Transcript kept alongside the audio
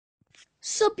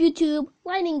Sup YouTube,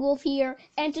 Lightning Wolf here,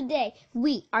 and today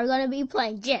we are gonna be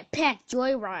playing Jetpack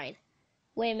Joyride.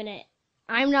 Wait a minute,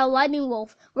 I'm not Lightning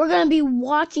Wolf. We're gonna be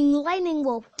watching Lightning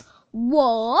Wolf.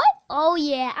 What? Oh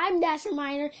yeah, I'm Dasher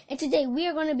Miner, and today we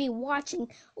are gonna be watching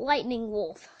Lightning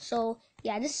Wolf. So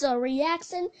yeah, this is a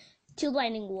reaction to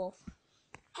Lightning Wolf.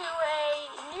 To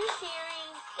a new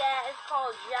series that is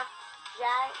called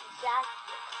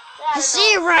You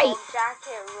see it right.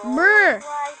 Brr.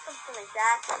 Something like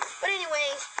that. But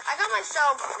anyways, I got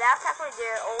myself that pack right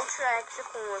there, Ultra Extra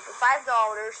Coin for $5,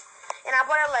 and I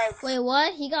bought it like. Wait,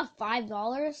 what? He got $5?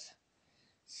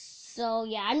 So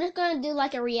yeah, I'm just gonna do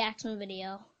like a reaction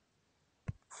video.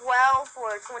 12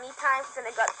 for 20 times, and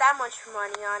I got that much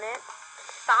money on it.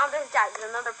 Found there's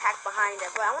another pack behind it,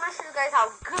 but I want to show you guys how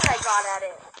good I got at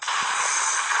it.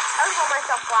 I was going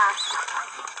myself last.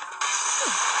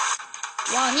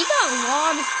 Wow, he got a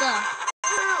lot of stuff.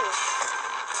 Ooh.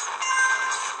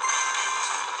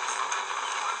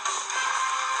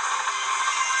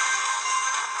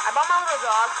 I bought my little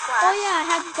dog. Slash. Oh yeah, I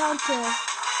have the dog too. I'm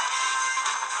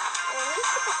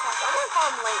gonna call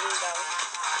him Lightning though.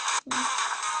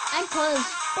 I call him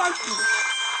Sparky.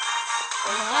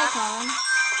 That's what I call him.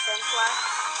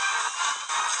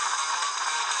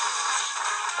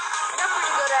 I got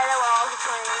pretty good at it while I was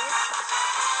playing.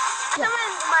 Some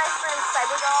of my friends,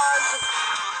 Cyberdog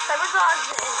and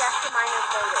Dasher Miner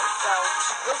played it, so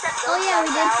we'll check those Oh yeah,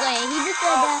 we did out. play. He just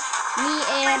said that me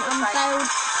and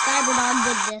Cyberdog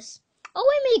did this. Oh wait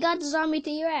a minute, he got the zombie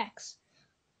T-Rex.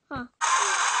 Huh.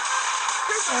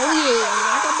 Oh yeah,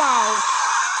 like a boss.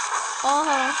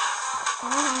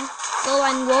 Go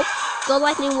Lightning Wolf. Go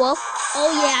Lightning Wolf.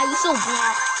 Oh yeah, you so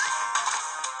black.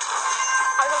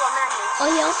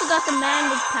 Oh, he also got the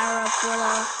magnet power up for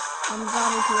the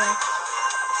zombie T-Rex.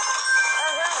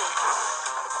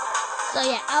 So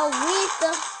yeah, I'll leave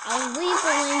the link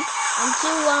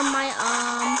into one of my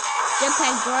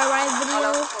Jetpack Joyride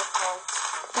videos.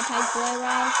 Jetpack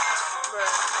Joyride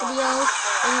videos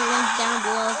in the link down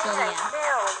below. So yeah.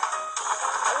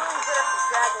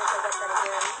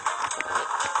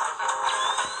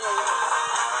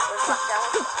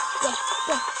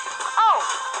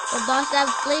 Oh, dodge that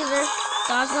laser.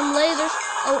 Dodge them lasers.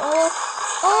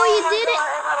 Oh, you did it.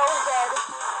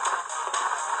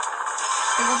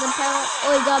 It doesn't power.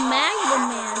 Oh, he got Magnet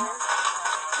Man.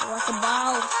 Like a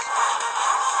boss.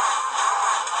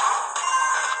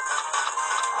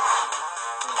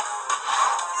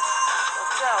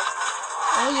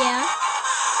 Oh yeah.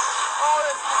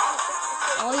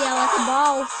 Oh yeah, like a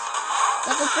boss.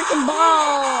 Like a freaking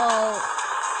ball.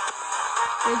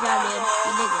 Good job, dude.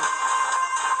 You did it.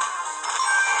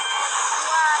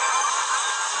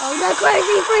 Oh, the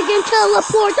crazy freaking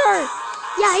teleporter!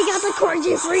 Yeah, he got the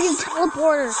crazy freaking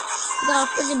teleporter. He got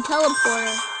a freaking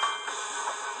teleporter.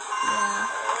 Yeah.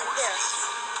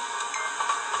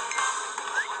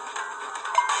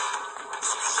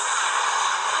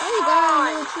 Oh, you got a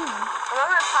new too. I'm not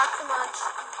gonna talk too much.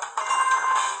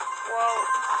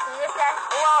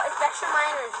 If Dasher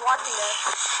Miner is watching this,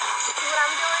 you see what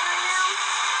I'm doing right now?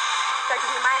 Start to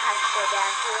be my high school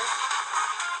Dasher.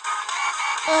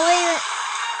 Oh, wait.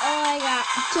 Oh, I got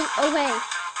two.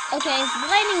 Okay,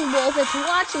 Lightning Wolf is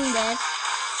watching this.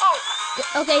 Oh.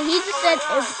 Okay, he just said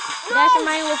if Dasher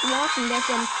Miner was watching this,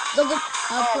 and look at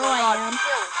how pro I am.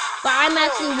 But I'm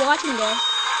actually watching this,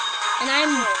 and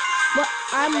I'm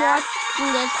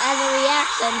watching this as a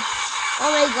reaction.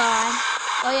 Oh my god.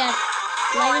 Oh yeah,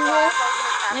 Lightning Wolf.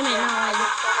 Wait a minute, not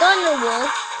Lightning. Thunder Wolf.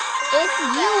 If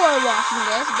you are watching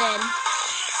this, then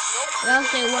I'll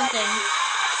say one thing.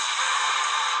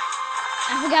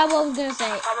 I forgot what I was gonna say.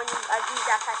 I use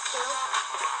that pack too.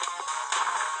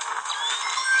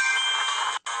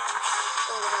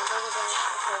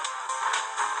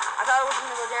 I thought it was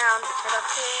gonna go down. And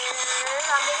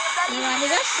upstairs, I'm getting it better. Yeah, he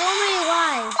got so many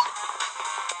lives.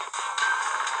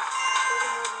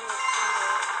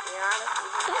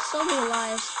 He got so many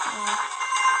lives.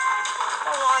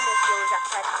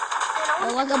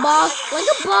 Oh, like a boss. Like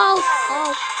a boss.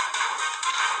 Oh.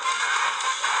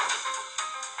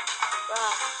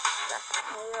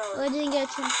 Oh, I didn't get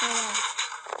a chance for that.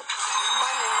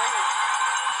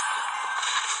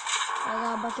 I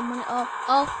got a bunch of money.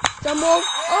 Oh, jumbo.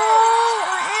 Oh,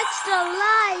 an extra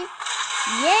life.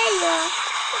 Yeah.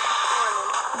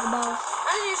 Like a boss.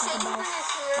 Like a boss.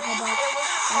 Like a boss.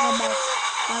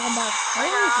 Like a boss.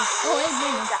 Like a boss. Oh, hey,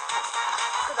 man.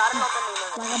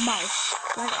 Like a mouse.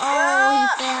 Like, oh, he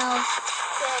fell.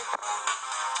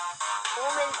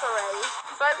 Woman's already.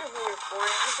 So I just need for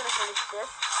it. I'm just gonna finish this.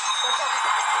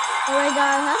 Oh my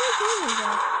god, how many kills is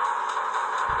that?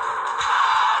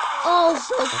 Oh,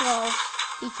 so close.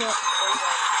 He tripped.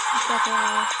 Second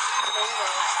round. Bingo.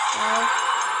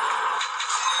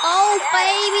 Oh,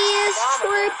 baby, it's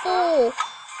triple.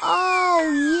 Oh,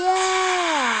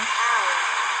 yeah. Ow.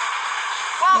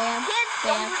 Well, Bam, kids,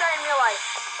 bam. don't do that in real life.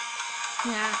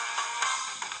 Yeah.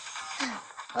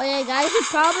 Oh yeah, guys, you're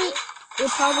probably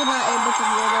not able to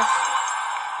hear this.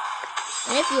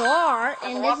 And if you are,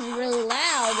 and this is really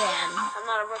loud, then I'm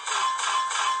not a rookie.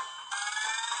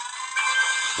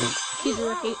 she's a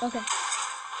rookie. Okay.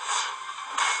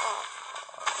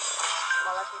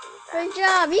 Well, let me do that. Good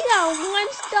job. You got 1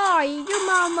 star. Your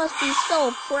mom must be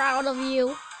so proud of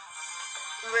you.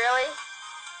 Really?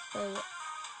 Wait, what?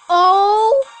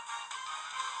 Oh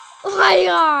my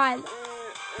God.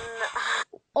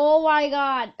 Oh my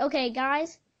God. Okay,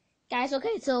 guys.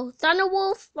 Okay, so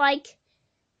Thunderwolf likes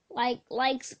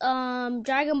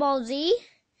Dragon Ball Z,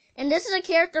 and this is a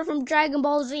character from Dragon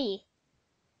Ball Z,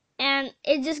 and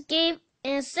it just gave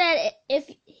and said if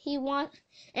he want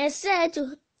and said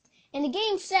to and the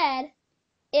game said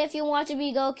if you want to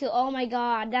be Goku. Oh my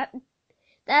God,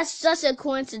 that's such a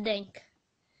coincidence.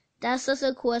 That's such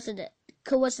a coincidence.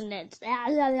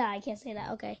 I can't say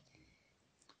that. Okay.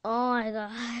 Oh my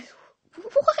God.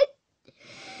 What?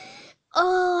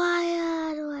 Oh my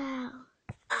God! Wow.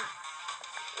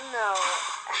 No.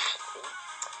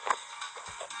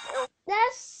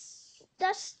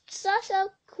 That's such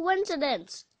a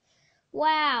coincidence.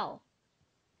 Wow.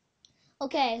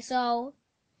 Okay, so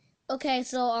let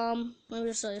me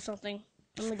just show you something.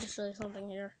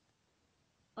 Here.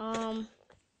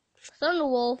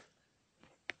 Thunderwolf,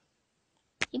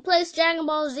 he plays Dragon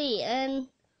Ball Z, and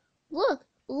look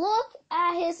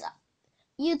at his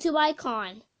YouTube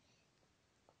icon.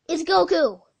 It's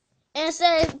Goku. And it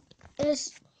said the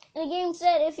game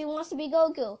said if he wants to be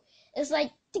Goku. It's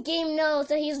like the game knows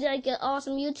that he's like an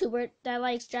awesome YouTuber that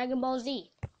likes Dragon Ball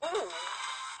Z.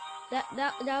 That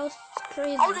was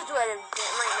crazy. I'll just do it right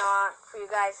now for you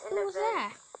guys. What was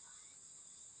that?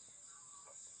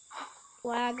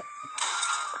 Lag.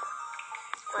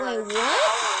 Wait, what?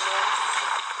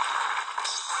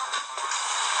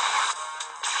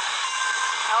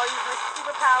 I'll use my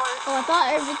superpowers. Oh, I thought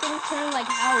everything turned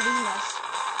like Halloween-esque.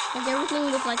 Like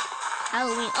everything looked like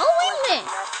Halloween. Oh, wait a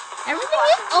minute.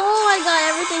 Oh my God,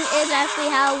 everything is actually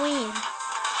Halloween.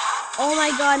 Oh my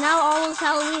God, now all is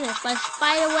Halloween. It's like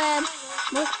spiderweb,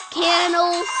 more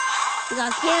candles. We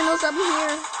got candles up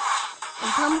here,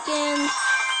 and pumpkins,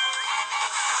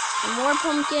 and more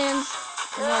pumpkins,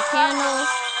 and more candles,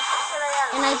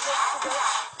 and I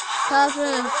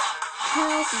covered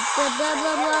house and blah blah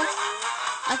blah blah.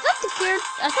 I thought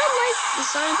like the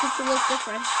starting picture was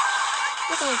different.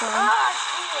 That's all wrong.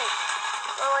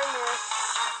 Oh, I missed.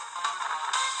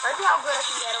 Let's see how good I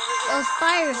can get over here. Oh,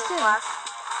 spiders too.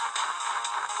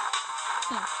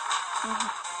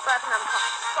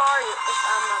 Sorry if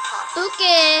I'm not talking.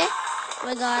 Okay. Oh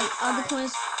my God, all the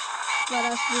points let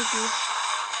us spooky.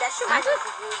 That should make us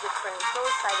really good friends. So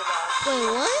excited about it.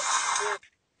 Wait, what?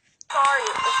 Sorry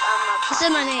if I'm not He talking.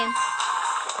 said my name.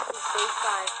 Stay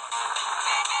fine.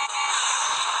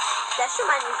 That should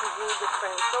make us really good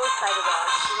friends. So excited about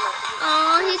it.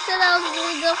 Oh, he said I was a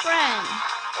really good friend.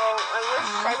 Well, I wish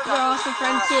Cyber You're also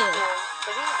friend too.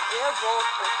 But they're both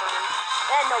my friends.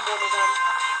 They had no both of them.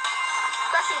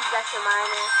 Especially Dexter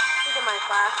Minor. He's in my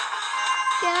class.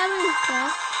 Yeah, I'm in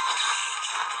class.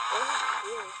 What is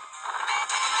he doing?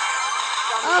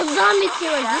 Oh, zombie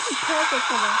T-Rex. This is perfect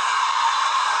for this.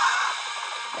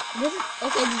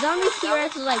 Okay, the zombie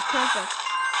T-Rex is like perfect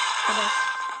for this.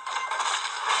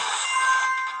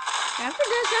 After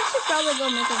this, I should probably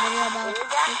go make a video about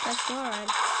this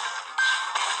fluoride.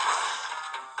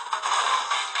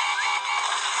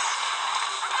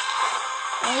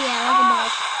 Oh yeah, I like the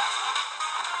balls.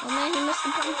 Oh man, he missed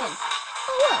the pumpkin.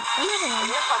 Oh look, another one.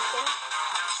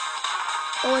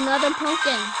 Oh, another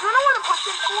pumpkin. I don't know what the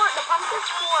pumpkin's for. The pumpkin's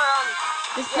for,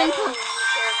 the spin pumpkin.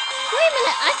 Wait a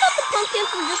minute, I thought the pumpkins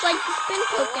were just like the spin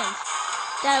pumpkins.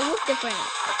 That look different.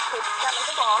 That like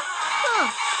a ball.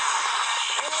 Huh.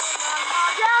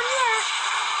 Down here.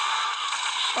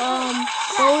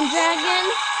 Bone Dragon?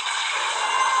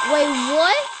 Wait,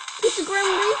 what? He's a Grim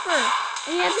Reaper.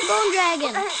 And he has a Bone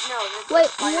Dragon. Wait,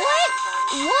 what?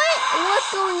 What? What's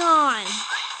going on?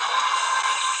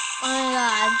 Oh my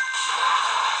God.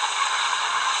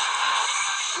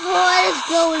 What is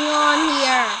going on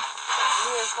here?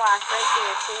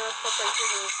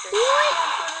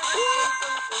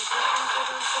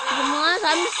 What?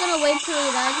 I'm just gonna wait till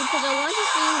you guys because I want to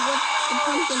see what the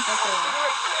pumpkins are for.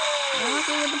 I want to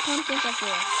see what the pumpkins are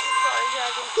for.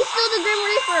 He's still the Grim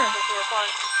Reaper.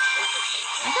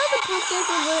 I thought the pumpkins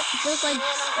were just like...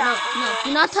 No,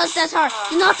 do not touch that heart.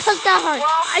 Do not touch that heart.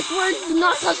 I swear, do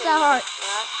not touch that heart.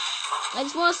 I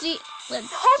just want to see... Hope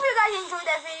you guys enjoyed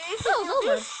that video. If it's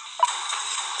over.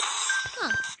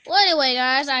 Huh. Well, anyway,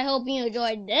 guys, I hope you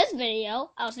enjoyed this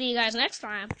video. I'll see you guys next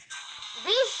time.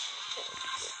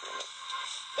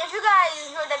 If you guys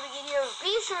enjoyed that video,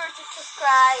 be sure to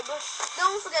subscribe.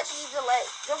 Don't forget to leave the like.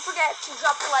 Don't forget to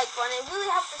drop the like button. It really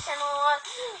helps the channel a lot.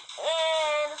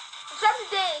 And subscribe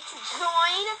today to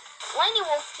join Lightning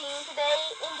Wolf team today.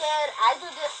 And then I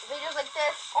do videos like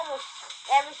this almost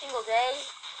every single day.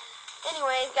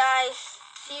 Anyways, guys,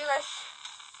 see you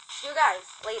guys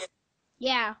later.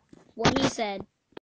 Yeah, what he said.